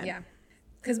skipping ahead. Yeah.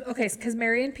 Because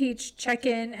Mary and Peach check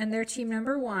in and they're team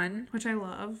number 1. Which I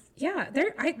love. Yeah,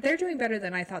 they're doing better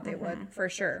than I thought they would, for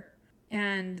sure.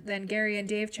 And then Gary and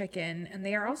Dave check in, and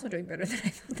they are also doing better than I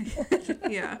thought they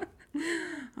would. Yeah.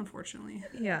 Unfortunately.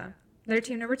 Yeah. They're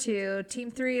team number 2. Team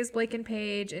 3 is Blake and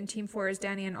Paige, and team 4 is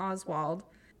Danny and Oswald.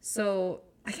 So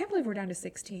I can't believe we're down to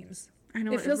 6 teams. I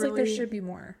know. It feels like there should be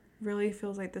more. Really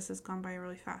feels like this has gone by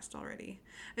really fast already.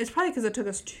 It's probably because it took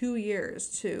us 2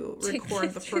 years to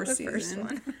record the first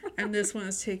season. And this one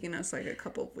is taking us like a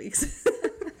couple of weeks.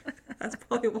 That's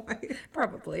probably why.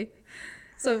 Probably.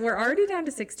 So we're already down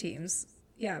to 6 teams.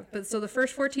 Yeah, but so the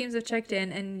first 4 teams have checked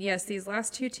in, and yes, these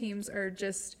last 2 teams are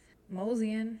just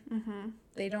moseying. Mm-hmm.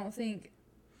 They don't think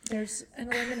there's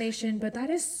an elimination, but that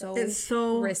is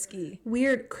so risky.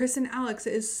 Weird. Chris and Alex,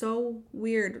 it is so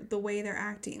weird the way they're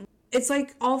acting. It's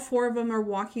like all 4 of them are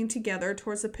walking together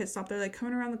towards the pit stop. They're like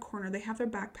coming around the corner. They have their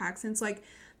backpacks, and it's like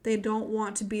they don't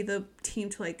want to be the team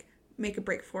to like make a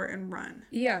break for it and run.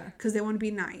 Yeah. Because they want to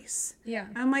be nice. Yeah.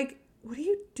 And I'm like, what are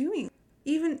you doing?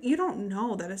 Even you don't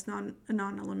know that it's not a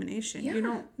non-elimination. Yeah. You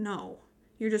don't know.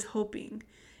 You're just hoping.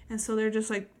 And so they're just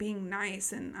like being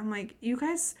nice. And I'm like, you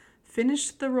guys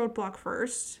finished the roadblock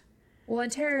first. Well,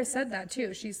 and Tara said that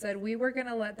too. She said we were going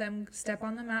to let them step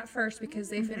on the mat first because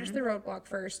they finished the roadblock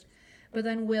first. But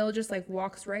then Will just like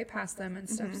walks right past them and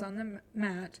steps on the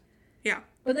mat. Yeah.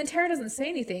 But then Tara doesn't say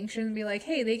anything. She doesn't be like,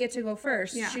 hey, they get to go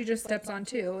first. Yeah. She just steps on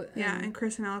too. Yeah, and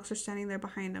Chris and Alex are standing there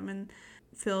behind them. And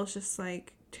Phil's just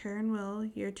like, Tara and Will,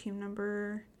 you're team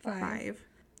number 5.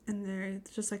 And they're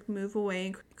just like, move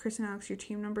away. Chris and Alex, you're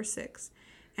team number 6.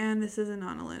 And this is a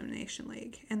non-elimination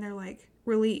league. And they're like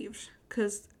relieved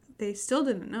because they still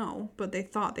didn't know, but they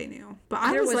thought they knew. But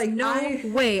I There was like, no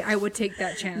way I would take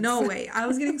that chance. No way. I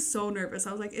was getting so nervous.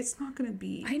 I was like, it's not going to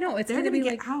be. I know. They're going to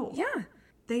get like, out. Yeah.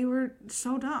 They were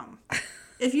so dumb.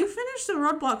 If you finish the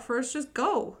roadblock first, just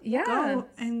go. Yeah. Go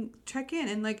and check in.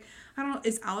 And like, I don't know,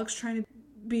 is Alex trying to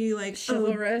be like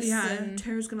chivalrous?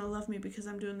 Tara's going to love me because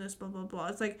I'm doing this, blah, blah, blah.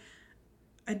 It's like,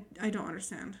 I don't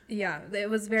understand. Yeah, it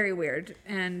was very weird.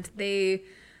 And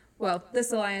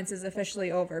this alliance is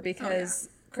officially over because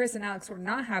Chris and Alex were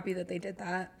not happy that they did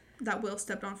that. That Will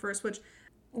stepped on first, which...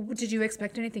 Did you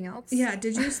expect anything else? Yeah,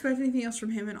 did you expect anything else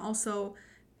from him? And also,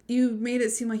 you made it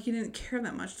seem like you didn't care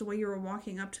that much the way you were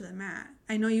walking up to the mat.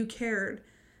 I know you cared,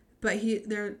 but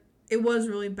it was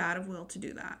really bad of Will to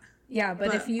do that. Yeah,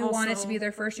 but if you wanted to be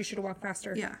there first, you should have walked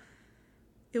faster. Yeah.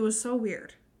 It was so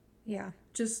weird. Yeah.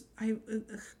 Just, I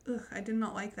did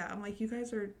not like that. I'm like, you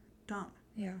guys are dumb.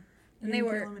 Yeah. And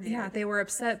they were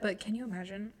upset, but can you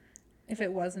imagine if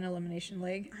it was an elimination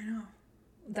leg? I know.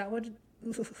 That would...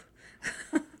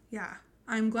 Yeah.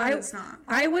 I'm glad it's not.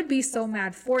 I would be so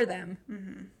mad for them.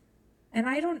 Mm-hmm. And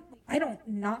I don't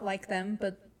not like them,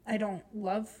 but I don't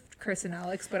love Chris and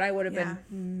Alex, but I would have been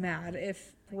mad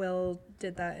if Will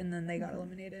did that and then they got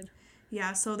eliminated.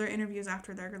 Yeah, so their interviews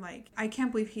after, they're like, I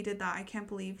can't believe he did that. I can't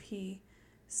believe he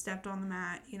stepped on the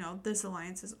mat. You know, this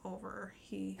alliance is over.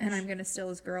 And I'm going to steal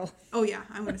his girl. Oh, yeah,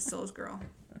 I'm going to steal his girl.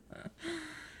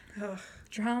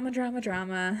 Drama, drama,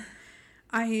 drama.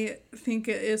 I think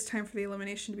it is time for the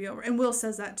elimination to be over. And Will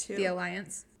says that too. The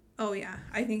alliance. Oh, yeah.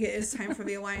 I think it is time for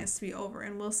the alliance to be over.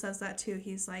 And Will says that too.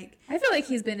 He's like... I feel like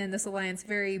he's been in this alliance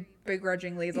very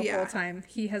begrudgingly the whole time.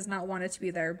 He has not wanted to be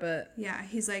there, but... Yeah,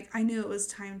 he's like, I knew it was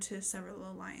time to sever the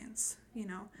alliance, you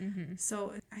know? Mm-hmm.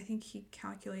 So I think he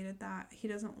calculated that. He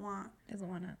doesn't want... Doesn't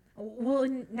want to. Well,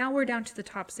 now we're down to the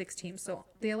top 6 teams. So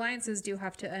the alliances do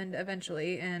have to end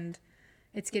eventually, and...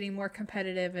 It's getting more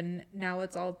competitive, and now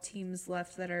it's all teams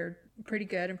left that are pretty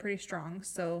good and pretty strong.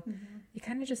 So you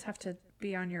kind of just have to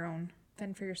be on your own,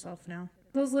 fend for yourself now.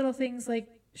 Those little things like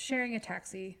sharing a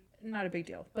taxi, not a big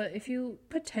deal. But if you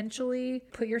potentially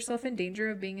put yourself in danger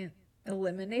of being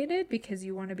eliminated because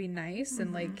you want to be nice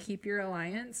and like keep your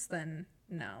alliance, then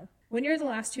no. When you're the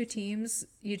last 2 teams,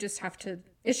 you just have to...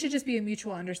 It should just be a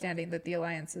mutual understanding that the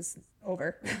alliance is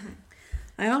over.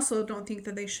 I also don't think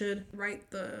that they should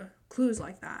write the clues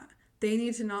like that. They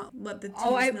need to not let the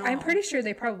teams know. I'm pretty sure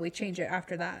they probably change it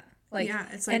after that. Like, yeah,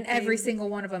 it's like, and every single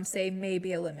one of them say may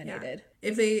be eliminated. Yeah.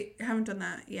 If they haven't done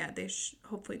that yet, they should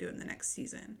hopefully do it in the next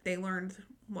season. They learned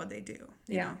what they do.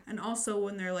 You know? And also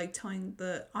when they're like telling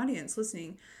the audience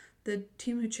listening, the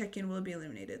team who check in will be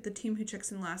eliminated. The team who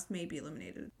checks in last may be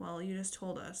eliminated. Well, you just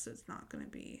told us it's not going to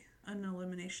be an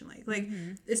elimination like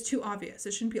it's too obvious.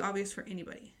 It shouldn't be obvious for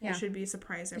anybody. It should be a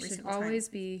surprise every single time. It should always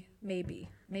be maybe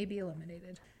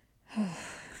eliminated.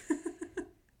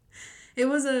 It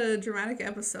was a dramatic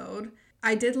episode.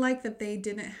 I did like that they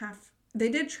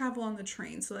did travel on the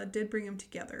train, so that did bring them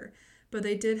together, but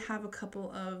they did have a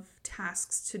couple of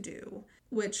tasks to do,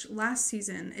 which last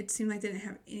season it seemed like they didn't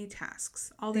have any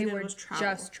tasks. All they did was travel.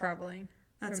 Just traveling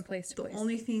from place to place. The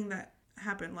only thing that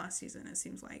happened last season, it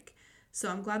seems like. So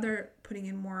I'm glad they're putting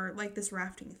in more, like, this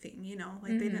rafting thing, you know?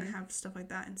 Like, they didn't have stuff like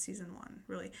that in season 1,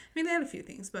 really. I mean, they had a few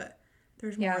things, but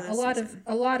there's more this season.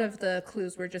 A lot of the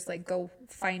clues were just, like, go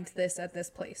find this at this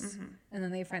place. And then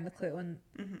they find the clue, and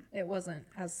it wasn't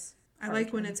as... I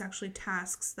like when it's actually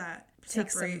tasks that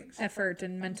take some effort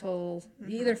and mental,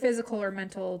 either physical or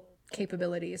mental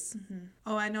capabilities.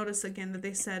 Oh, I noticed again that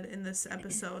they said in this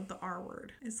episode the R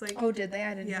word. It's like... Oh, did they?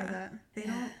 I didn't know that. They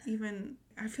don't even...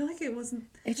 I feel like it wasn't...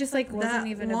 It just like wasn't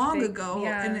even long ago.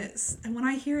 Yeah. And when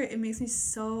I hear it, it makes me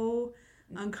so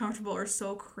uncomfortable or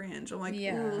so cringe. I'm like,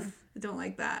 oof, I don't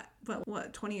like that. But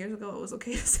what, 20 years ago, it was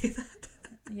okay to say that.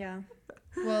 Yeah.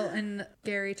 Well, and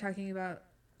Gary talking about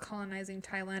colonizing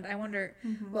Thailand, I wonder,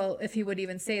 well, if he would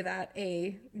even say that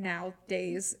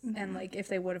nowadays, and like if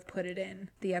they would have put it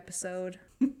in the episode.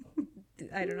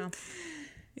 I don't know.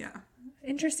 Yeah.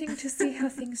 Interesting to see how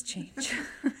things change.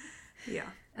 Yeah.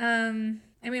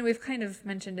 I mean, we've kind of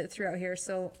mentioned it throughout here.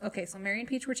 So, okay, so Mary and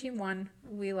Peach were team 1.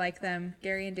 We like them.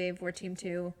 Gary and Dave were team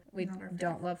 2. We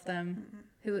don't love them.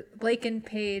 Blake and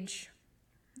Paige.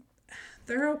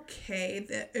 They're okay.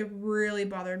 It really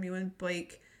bothered me when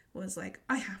Blake was like,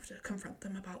 I have to confront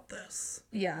them about this.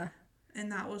 Yeah.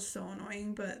 And that was so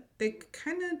annoying, but they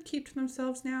kind of keep to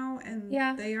themselves now, and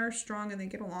they are strong and they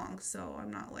get along, so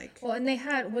I'm not like... Well,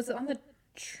 and was it on the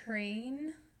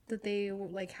train that they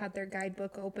like had their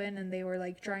guidebook open and they were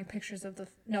like drawing pictures of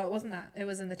no, it wasn't that. It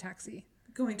was in the taxi.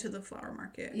 Going to the flower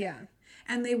market. Yeah.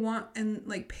 And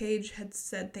like Paige had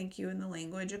said thank you in the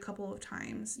language a couple of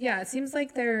times. Yeah, it seems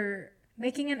like they're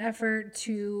making an effort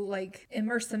to like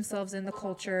immerse themselves in the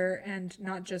culture and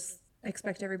not just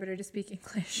expect everybody to speak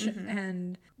English.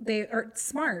 And they are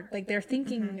smart. Like they're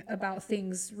thinking about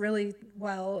things really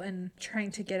well and trying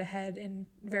to get ahead in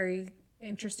very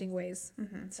interesting ways.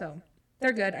 So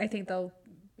they're good. I think they'll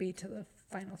be to the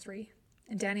final 3.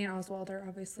 And Danny and Oswald are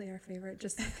obviously our favorite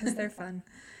just because they're fun.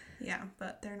 Yeah,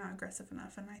 but they're not aggressive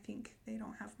enough, and I think they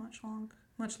don't have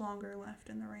much longer left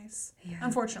in the race. Yeah.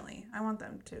 Unfortunately, I want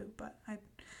them to, but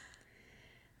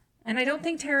And I don't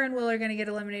think Tara and Will are going to get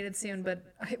eliminated soon,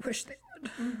 but I wish they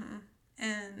would.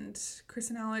 And Chris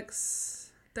and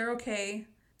Alex, they're okay.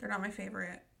 They're not my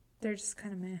favorite. They're just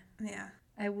kind of meh. Yeah.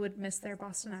 I would miss their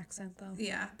Boston accent, though.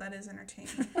 Yeah, that is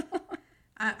entertaining.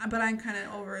 But I'm kind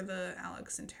of over the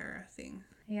Alex and Tara thing.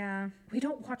 Yeah. We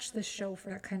don't watch this show for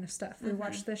that kind of stuff. We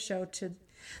watch this show to...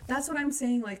 That's what I'm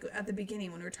saying, like, at the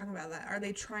beginning when we were talking about that.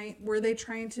 Were they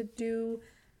trying to do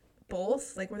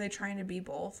both? Like, were they trying to be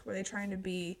both? Were they trying to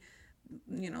be,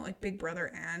 like Big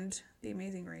Brother and The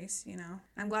Amazing Race,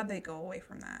 I'm glad they go away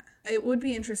from that. It would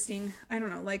be interesting, I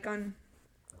don't know, like on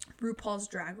RuPaul's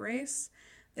Drag Race,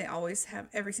 they always have,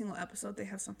 every single episode, they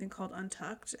have something called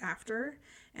Untucked after,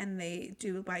 and they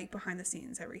do, like, behind the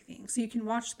scenes everything. So you can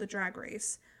watch the Drag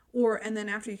Race, and then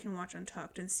after you can watch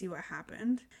Untucked and see what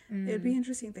happened. It would be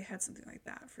interesting if they had something like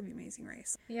that for The Amazing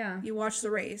Race. Yeah. You watch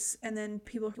the race, and then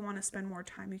people who want to spend more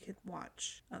time, you could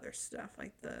watch other stuff,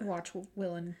 like Watch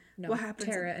Will and what happens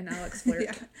Tara and Alex flirt.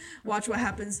 Yeah. Watch what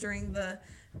happens during the,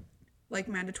 like,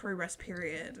 mandatory rest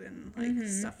period and, like,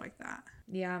 stuff like that.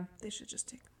 Yeah. They should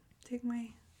just take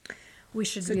my We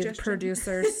should be the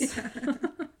producers.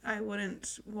 I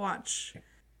wouldn't watch...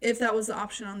 If that was the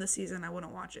option on this season, I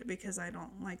wouldn't watch it because I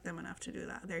don't like them enough to do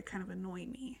that. They kind of annoy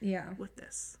me with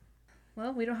this.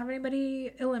 Well, we don't have anybody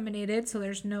eliminated, so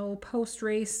there's no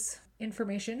post-race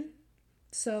information.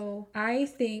 So I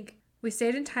think we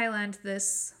stayed in Thailand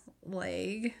this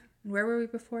leg. Where were we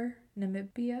before?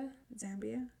 Namibia?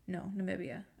 Zambia? No,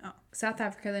 Namibia. Oh. South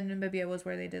Africa, then Namibia was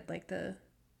where they did like the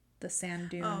sand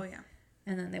dune. Oh, yeah.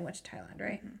 And then they went to Thailand,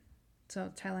 right?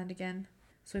 So Thailand again.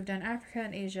 So we've done Africa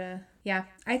and Asia. Yeah.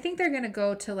 I think they're going to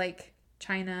go to like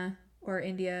China or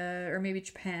India or maybe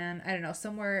Japan. I don't know.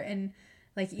 Somewhere in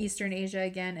like Eastern Asia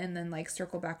again and then like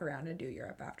circle back around and do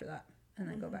Europe after that. And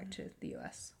then go back to the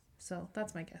US. So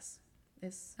that's my guess.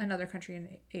 Is another country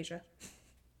in Asia.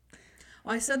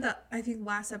 Well, I said that, I think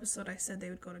last episode I said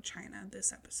they would go to China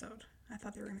this episode. I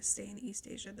thought they were going to stay in East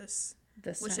Asia this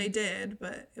which time. They did,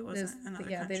 but it wasn't another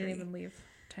country. Yeah, they didn't even leave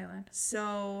Thailand.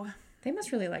 So... They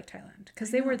must really like Thailand because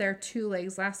they were there 2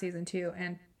 legs last season too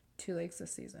and 2 legs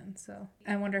this season. So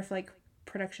I wonder if like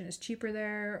production is cheaper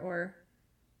there or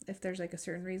if there's like a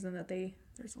certain reason that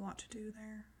There's a lot to do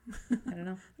there. I don't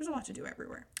know. There's a lot to do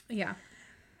everywhere. Yeah.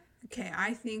 Okay,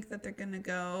 I think that they're going to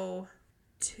go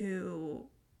to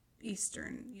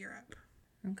Eastern Europe.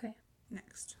 Okay.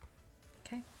 Next.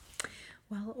 Okay.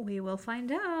 Well, we will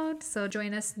find out. So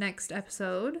join us next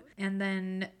episode and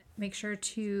then make sure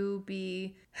to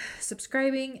be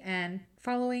subscribing and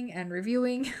following and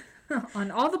reviewing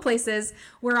on all the places.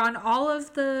 We're on all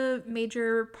of the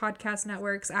major podcast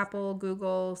networks, Apple,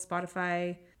 Google,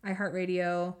 Spotify,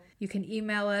 iHeartRadio. You can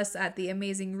email us at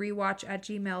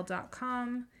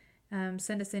theamazingrewatch@gmail.com.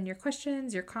 Send us in your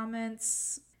questions, your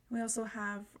comments. We also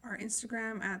have our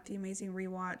Instagram at The Amazing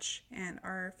Rewatch and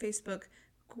our Facebook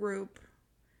group,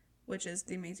 which is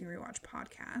The Amazing Rewatch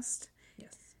Podcast.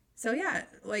 Yes. So yeah,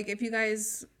 like if you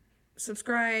guys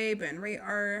subscribe and rate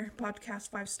our podcast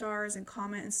 5 stars and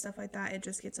comment and stuff like that, it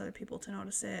just gets other people to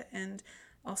notice it. And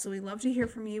also we love to hear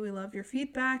from you. We love your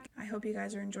feedback. I hope you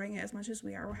guys are enjoying it as much as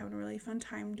we are. We're having a really fun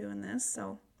time doing this.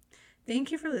 So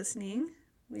thank you for listening.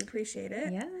 We appreciate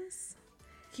it. Yes.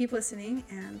 Keep listening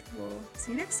and we'll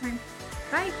see you next time.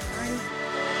 Bye.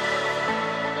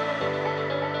 Bye.